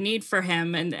great need for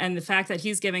him. And the fact that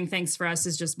he's giving thanks for us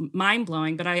is just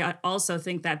mind-blowing. But I also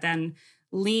think that then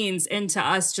leans into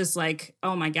us just like,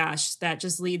 oh my gosh, that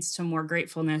just leads to more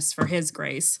gratefulness for his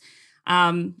grace.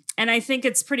 And I think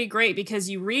it's pretty great because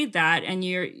you read that and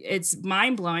it's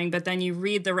mind-blowing, but then you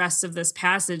read the rest of this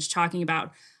passage talking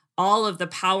about all of the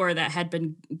power that had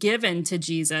been given to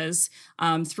Jesus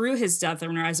through his death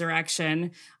and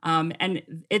resurrection.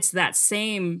 And it's that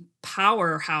same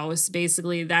powerhouse,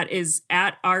 basically, that is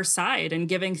at our side and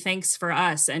giving thanks for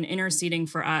us and interceding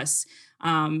for us.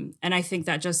 And I think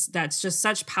that's just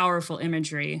such powerful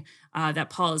imagery that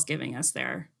Paul is giving us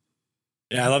there.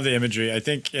 Yeah, I love the imagery. I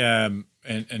think, and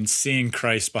seeing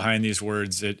Christ behind these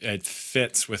words, it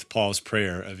fits with Paul's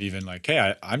prayer of even like,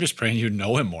 hey, I'm just praying you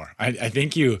know him more. I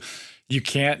think you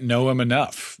can't know him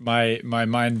enough. My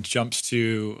mind jumps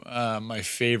to my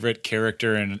favorite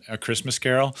character in A Christmas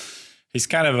Carol. He's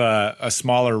kind of a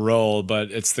smaller role,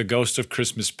 but it's the Ghost of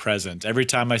Christmas Present. Every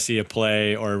time I see a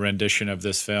play or a rendition of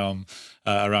this film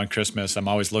around Christmas, I'm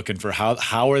always looking for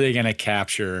how are they going to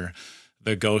capture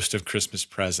the Ghost of Christmas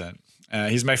Present.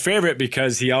 He's my favorite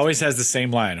because he always has the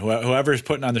same line. Whoever's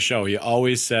putting on the show, he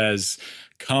always says,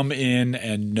 "Come in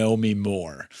and know me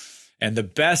more." And the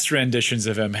best renditions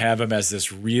of him have him as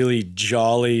this really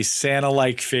jolly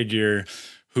Santa-like figure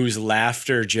whose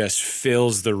laughter just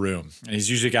fills the room. And he's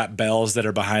usually got bells that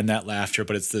are behind that laughter,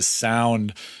 but it's this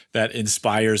sound that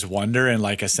inspires wonder and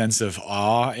like a sense of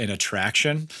awe and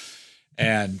attraction.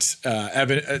 And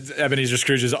Ebenezer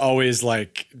Scrooge is always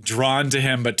like drawn to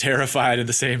him, but terrified at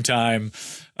the same time.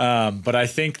 But I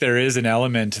think there is an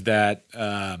element that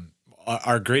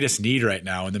our greatest need right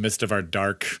now in the midst of our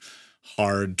dark,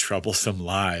 hard, troublesome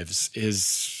lives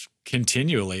is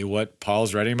continually what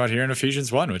Paul's writing about here in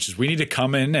Ephesians 1, which is we need to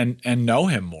come in and know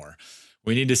him more.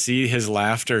 We need to see his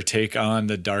laughter take on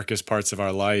the darkest parts of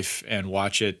our life and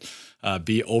watch it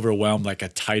be overwhelmed like a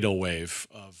tidal wave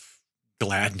of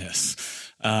gladness.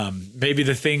 Maybe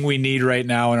the thing we need right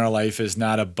now in our life is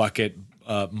not a bucket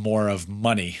more of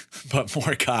money, but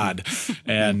more God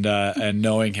and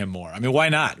knowing him more. I mean, why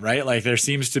not, right? Like there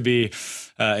seems to be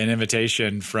an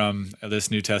invitation from this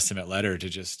New Testament letter to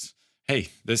just, hey,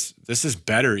 this is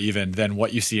better even than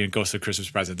what you see in Ghost of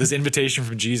Christmas Present. This invitation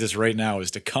from Jesus right now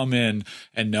is to come in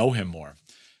and know him more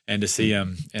and to see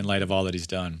him in light of all that he's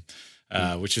done.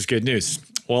 Which is good news.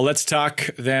 Well, let's talk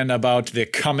then about the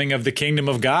coming of the kingdom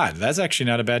of God. That's actually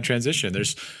not a bad transition.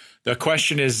 The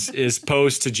question is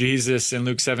posed to Jesus in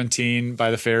Luke 17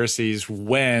 by the Pharisees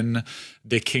when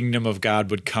the kingdom of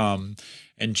God would come.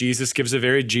 And Jesus gives a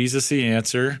very Jesus-y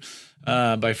answer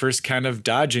by first kind of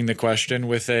dodging the question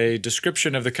with a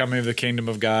description of the coming of the kingdom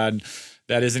of God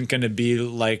that isn't going to be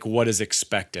like what is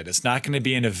expected. It's not going to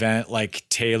be an event like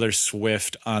Taylor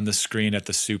Swift on the screen at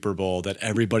the Super Bowl that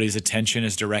everybody's attention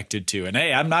is directed to. And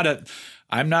hey, I'm not a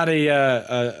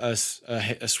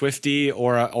Swiftie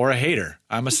or a hater.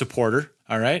 I'm a supporter.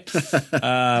 All right,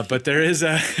 but there is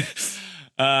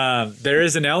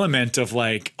an element of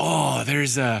like,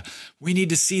 we need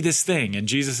to see this thing. And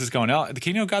Jesus is going, oh, the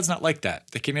kingdom of God's not like that.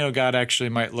 The kingdom of God actually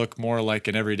might look more like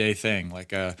an everyday thing,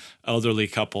 like a elderly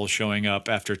couple showing up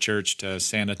after church to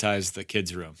sanitize the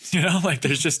kids' room. Like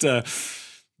there's just that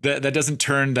doesn't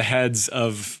turn the heads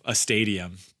of a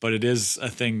stadium, but it is a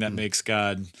thing that makes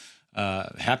God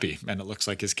happy. And it looks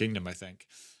like his kingdom, I think.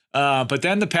 But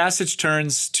then the passage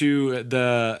turns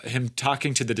to him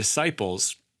talking to the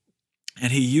disciples.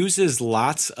 And he uses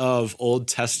lots of Old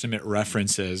Testament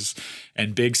references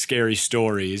and big, scary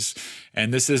stories.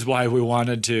 And this is why we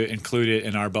wanted to include it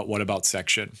in our But What About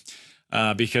section.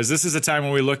 Because this is a time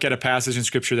when we look at a passage in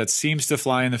Scripture that seems to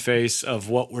fly in the face of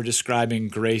what we're describing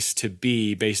grace to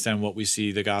be based on what we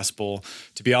see the gospel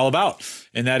to be all about.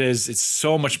 And that is, it's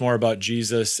so much more about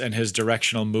Jesus and his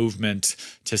directional movement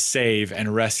to save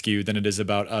and rescue than it is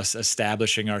about us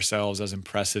establishing ourselves as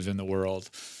impressive in the world.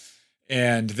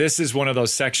 And this is one of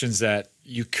those sections that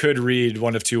you could read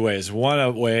one of two ways.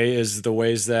 One way is the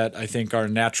ways that I think our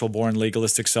natural-born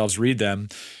legalistic selves read them,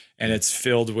 and it's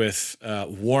filled with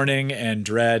warning and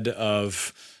dread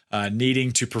of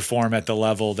needing to perform at the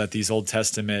level that these Old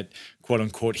Testament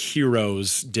quote-unquote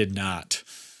heroes did not.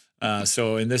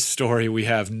 So in this story, we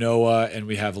have Noah and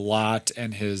we have Lot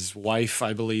and his wife,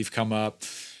 I believe, come up.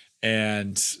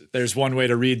 And there's one way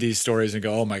to read these stories and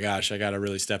go, oh my gosh, I got to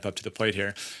really step up to the plate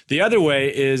here. The other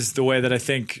way is the way that I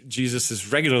think Jesus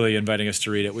is regularly inviting us to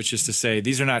read it, which is to say,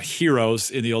 these are not heroes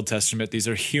in the Old Testament. These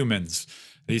are humans.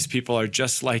 These people are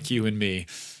just like you and me.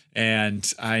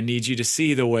 And I need you to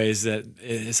see the ways that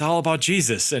it's all about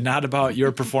Jesus and not about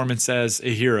your performance as a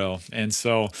hero. And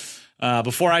so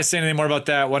before I say anything more about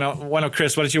that,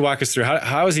 Chris, why don't you walk us through?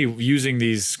 How is he using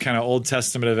these kind of Old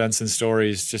Testament events and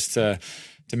stories just to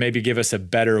maybe give us a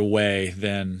better way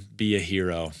than be a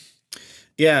hero?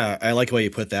 Yeah, I like the way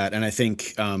you put that. And I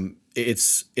think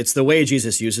it's the way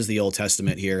Jesus uses the Old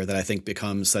Testament here that I think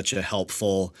becomes such a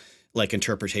helpful, like,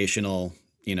 interpretational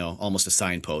almost a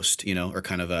signpost, or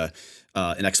kind of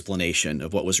an explanation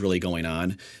of what was really going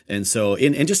on. And so,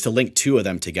 and just to link two of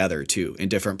them together too, in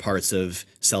different parts of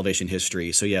salvation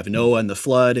history. So you have Noah and the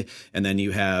flood, and then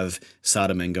you have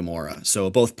Sodom and Gomorrah. So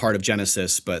both part of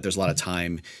Genesis, but there's a lot of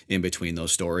time in between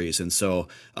those stories. And so,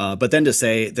 but then to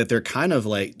say that they're kind of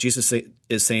like, Jesus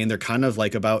is saying they're kind of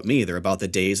like about me. They're about the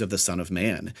days of the Son of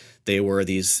Man. They were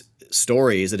these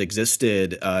stories that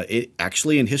existed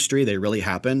actually in history. They really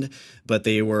happened, but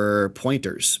they were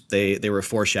pointers. They were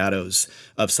foreshadows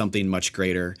of something much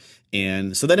greater.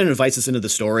 And so then it invites us into the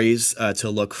stories to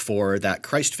look for that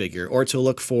Christ figure, or to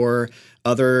look for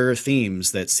other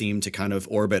themes that seem to kind of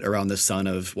orbit around the sun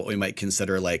of what we might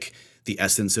consider like the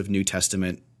essence of New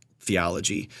Testament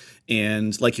theology.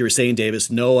 And like you were saying, Davis,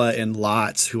 Noah and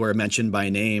Lot, who are mentioned by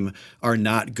name, are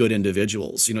not good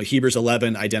individuals. Hebrews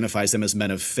 11 identifies them as men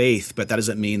of faith, but that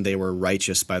doesn't mean they were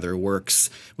righteous by their works.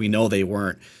 We know they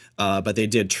weren't, but they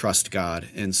did trust God.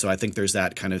 And so I think there's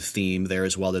that kind of theme there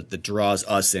as well that draws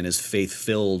us in as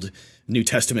faith-filled New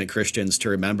Testament Christians to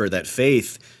remember that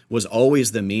faith was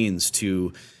always the means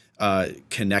to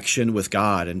connection with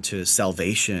God and to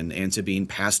salvation and to being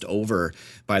passed over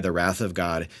by the wrath of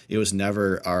God. It was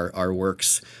never our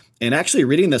works. And actually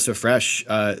reading this afresh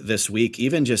this week,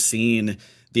 even just seeing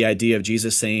the idea of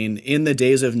Jesus saying, in the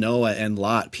days of Noah and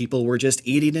Lot, people were just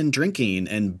eating and drinking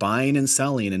and buying and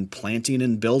selling and planting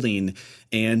and building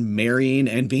and marrying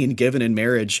and being given in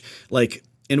marriage. Like,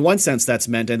 in one sense, that's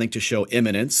meant, I think, to show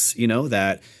imminence,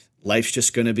 that life's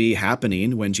just going to be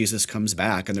happening when Jesus comes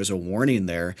back. And there's a warning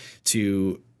there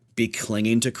to be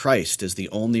clinging to Christ as the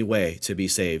only way to be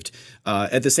saved.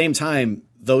 At the same time,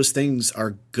 those things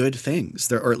are good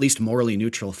things, or at least morally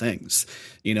neutral things.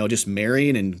 Just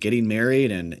marrying and getting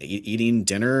married and eating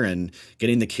dinner and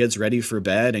getting the kids ready for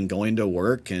bed and going to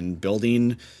work and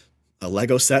building a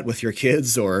Lego set with your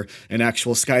kids or an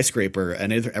actual skyscraper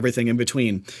and everything in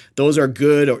between. Those are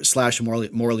good /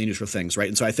 morally neutral things, right?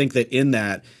 And so I think that in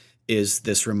that is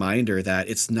this reminder that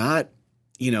it's not,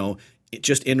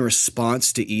 just in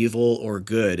response to evil or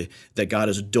good that God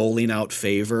is doling out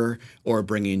favor or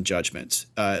bringing judgment,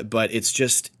 but it's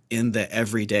just in the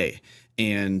everyday.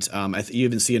 And you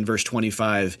even see in verse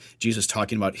 25, Jesus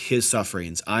talking about his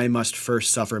sufferings. I must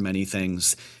first suffer many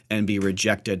things and be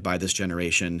rejected by this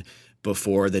generation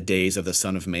before the days of the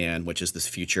Son of Man, which is this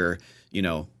future,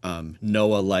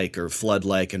 Noah-like or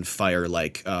flood-like and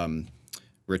fire-like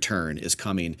return is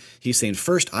coming. He's saying,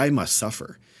 first, I must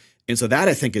suffer. And so that,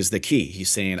 I think, is the key. He's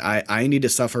saying, I need to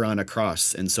suffer on a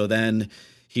cross. And so then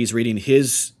he's reading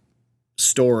his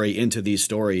story into these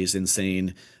stories and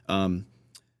saying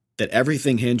that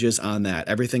everything hinges on that.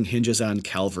 Everything hinges on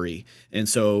Calvary. And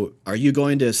so are you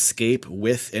going to escape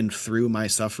with and through my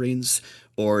sufferings,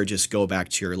 or just go back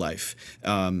to your life?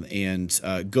 And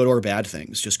good or bad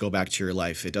things, just go back to your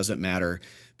life. It doesn't matter,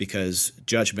 because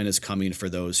judgment is coming for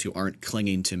those who aren't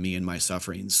clinging to me and my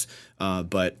sufferings.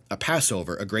 But a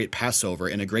Passover, a great Passover,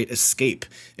 and a great escape,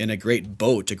 and a great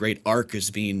boat, a great ark is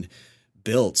being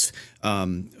built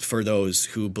for those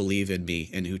who believe in me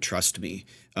and who trust me,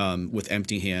 with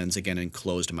empty hands, again, and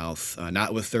closed mouth,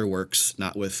 not with their works,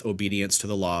 not with obedience to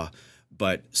the law,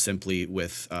 but simply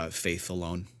with faith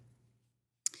alone.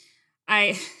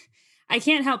 I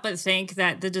can't help but think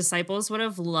that the disciples would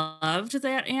have loved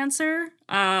that answer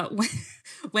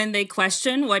when they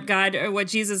question what God or what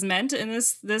Jesus meant in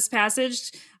this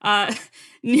passage.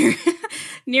 Near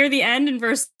the end in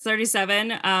verse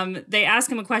 37, they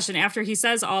ask him a question after he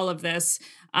says all of this,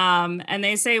 and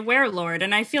they say, "Where, Lord?"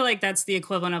 And I feel like that's the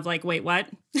equivalent of like, "Wait, what?"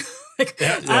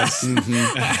 Yes.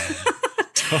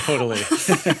 Totally.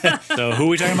 So who are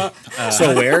we talking about?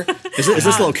 So where is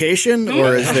this location,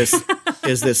 or is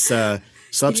this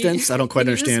substance? I don't quite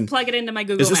understand. Just plug it into my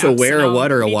Google. Is this Maps, a where, a what,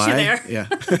 or a why? Yeah.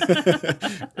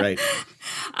 Right.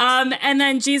 And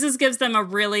then Jesus gives them a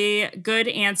really good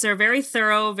answer, very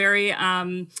thorough, very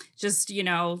just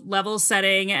level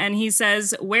setting, and he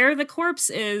says, "Where the corpse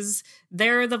is,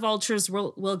 there the vultures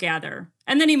will gather."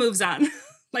 And then he moves on,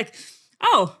 like,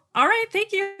 "Oh, all right,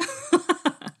 thank you."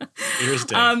 Here's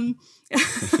Dave.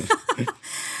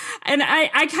 And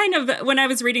I kind of, when I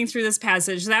was reading through this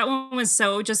passage, that one was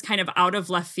so just kind of out of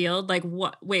left field. Like,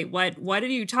 what are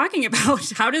you talking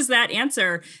about? How does that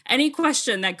answer any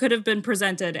question that could have been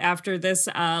presented after this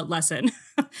lesson?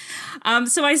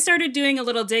 So I started doing a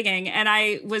little digging, and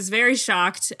I was very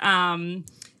shocked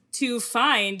to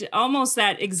find almost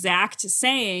that exact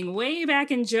saying way back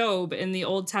in Job in the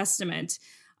Old Testament,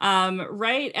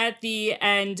 right at the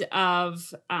end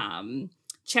of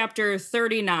chapter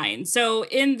 39. So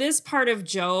in this part of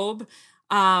Job,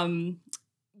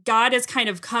 God is kind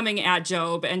of coming at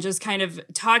Job and just kind of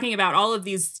talking about all of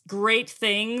these great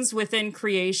things within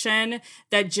creation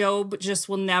that Job just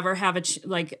will never have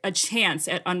a chance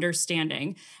at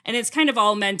understanding. And it's kind of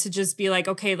all meant to just be like,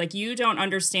 okay, like you don't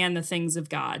understand the things of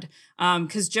God.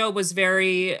 Because Job was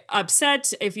very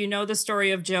upset. If you know the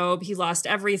story of Job, he lost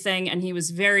everything and he was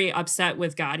very upset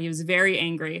with God. He was very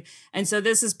angry. And so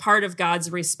this is part of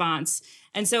God's response.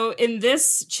 And so in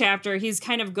this chapter, he's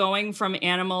kind of going from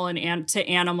animal to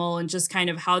animal and just kind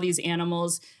of how these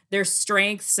animals, their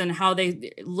strengths and how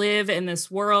they live in this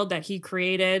world that he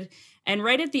created. And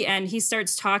right at the end, he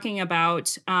starts talking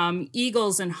about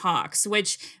eagles and hawks,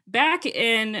 which back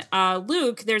in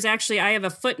Luke, there's actually, I have a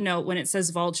footnote when it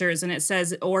says vultures and it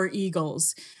says, or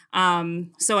eagles.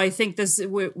 So I think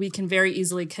we can very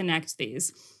easily connect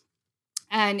these.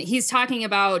 And he's talking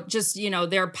about just,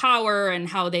 their power and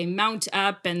how they mount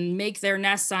up and make their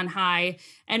nests on high.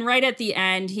 And right at the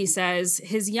end, he says,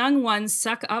 his young ones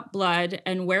suck up blood,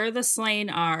 and where the slain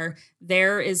are,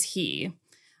 there is he.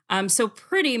 So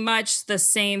pretty much the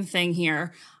same thing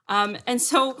here. And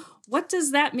so what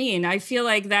does that mean? I feel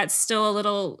like that's still a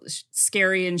little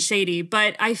scary and shady,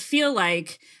 but I feel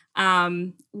like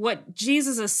what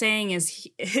Jesus is saying is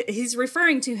he's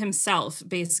referring to himself,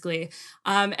 basically.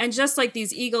 And just like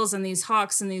these eagles and these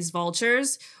hawks and these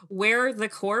vultures, where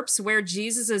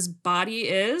Jesus's body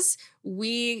is,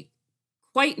 we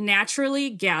quite naturally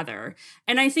gather.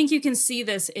 And I think you can see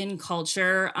this in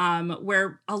culture,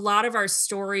 where a lot of our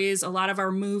stories, a lot of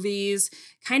our movies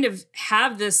kind of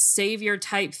have this savior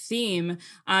type theme,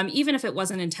 even if it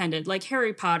wasn't intended, like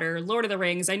Harry Potter, Lord of the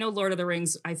Rings. I know Lord of the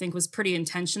Rings, I think, was pretty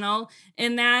intentional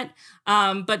in that.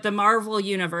 But the Marvel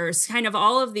universe, kind of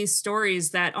all of these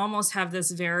stories that almost have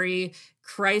this very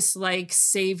Christ-like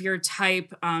savior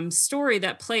type story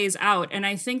that plays out. And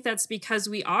I think that's because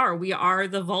we are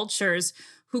the vultures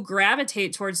who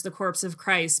gravitate towards the corpse of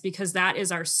Christ, because that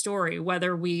is our story,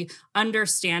 whether we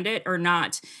understand it or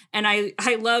not. And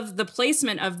I love the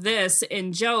placement of this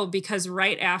in Job, because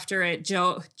right after it,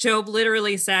 Job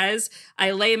literally says,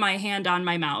 I lay my hand on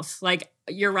my mouth. Like,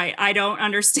 you're right. I don't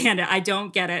understand it. I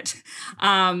don't get it.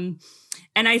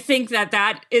 And I think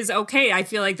that is okay. I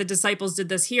feel like the disciples did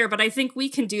this here, but I think we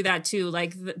can do that too.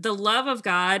 Like the love of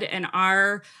God and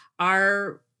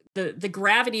the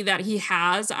gravity that he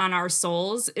has on our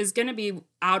souls is going to be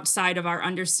outside of our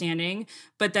understanding.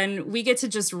 But then we get to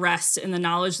just rest in the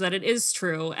knowledge that it is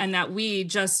true, and that we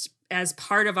just, as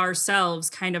part of ourselves,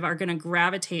 kind of are going to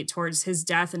gravitate towards his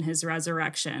death and his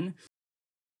resurrection.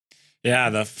 Yeah,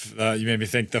 you made me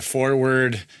think the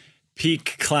forward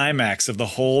peak climax of the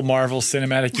whole Marvel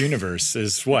Cinematic Universe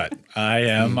is what? I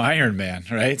am Iron Man,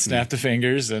 right? Snap the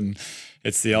fingers, and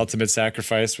it's the ultimate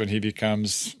sacrifice when he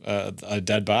becomes a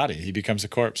dead body. He becomes a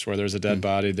corpse. Where there's a dead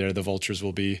body, there the vultures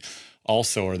will be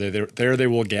also, or there they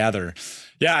will gather.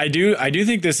 Yeah, I do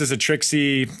think this is a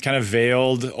tricksy, kind of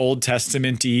veiled Old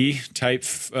Testament-y type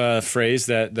phrase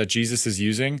that Jesus is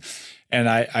using. And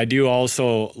I do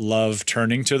also love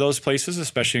turning to those places,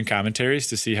 especially in commentaries,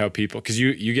 to see how people, because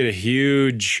you get a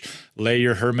huge lay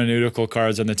your hermeneutical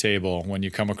cards on the table when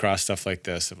you come across stuff like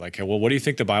this, of like, hey, well, what do you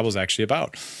think the Bible's actually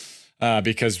about?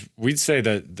 Because we'd say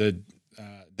that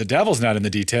the devil's not in the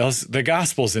details, the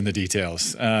gospel's in the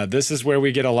details. This is where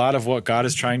we get a lot of what God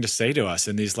is trying to say to us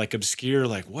in these like obscure,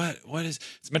 like what is,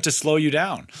 it's meant to slow you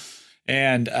down.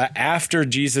 And after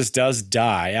Jesus does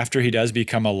die, after he does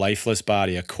become a lifeless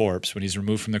body, a corpse, when he's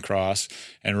removed from the cross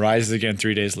and rises again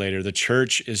 3 days later, the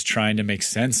church is trying to make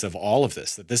sense of all of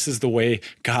this, that this is the way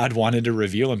God wanted to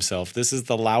reveal himself. This is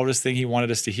the loudest thing he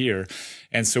wanted us to hear.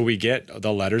 And so we get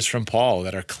the letters from Paul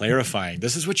that are clarifying,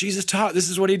 this is what Jesus taught, this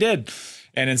is what he did.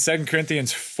 And in 2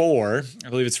 Corinthians 4, I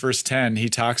believe it's verse 10, he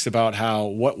talks about how,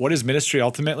 what is ministry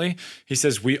ultimately? He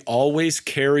says, we always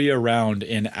carry around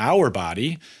in our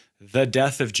body the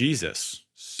death of Jesus,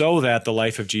 so that the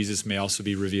life of Jesus may also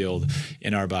be revealed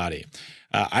in our body.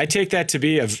 I take that to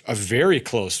be a very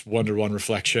close one-to-one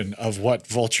reflection of what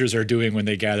vultures are doing when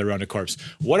they gather around a corpse.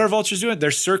 What are vultures doing? They're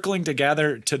circling to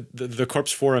gather to the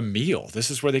corpse for a meal.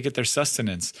 This is where they get their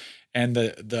sustenance. And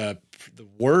the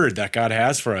word that God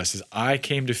has for us is, I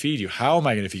came to feed you. How am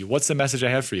I going to feed you? What's the message I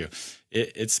have for you?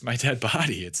 It's my dead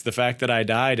body. It's the fact that I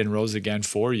died and rose again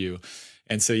for you.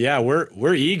 And so, yeah,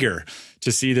 we're eager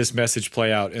to see this message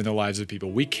play out in the lives of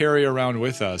people. We carry around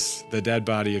with us the dead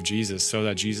body of Jesus so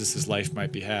that Jesus' life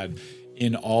might be had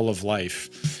in all of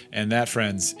life. And that,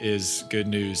 friends, is good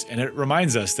news. And it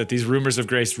reminds us that these rumors of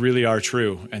grace really are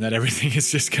true, and that everything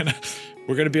is just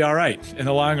we're going to be all right in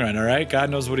the long run, all right? God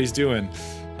knows what he's doing.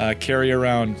 Carry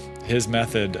around his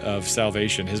method of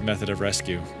salvation, his method of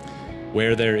rescue.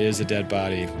 Where there is a dead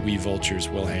body, we vultures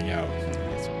will hang out.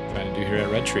 trying to do here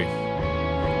at Red Tree.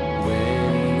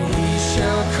 When he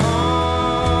shall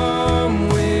come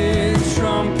with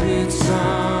trumpet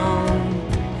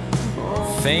sound.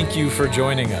 Thank you for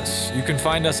joining us. You can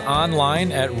find us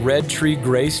online at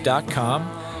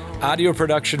redtreegrace.com. Audio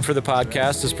production for the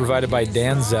podcast is provided by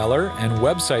Dan Zeller and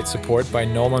website support by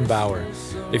Nolan Bauer.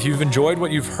 If you've enjoyed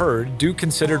what you've heard, do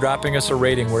consider dropping us a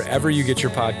rating wherever you get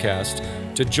your podcast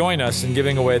to join us in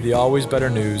giving away the always better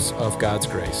news of God's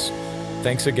grace.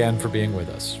 Thanks again for being with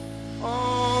us.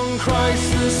 On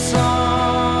Christ the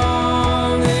Son.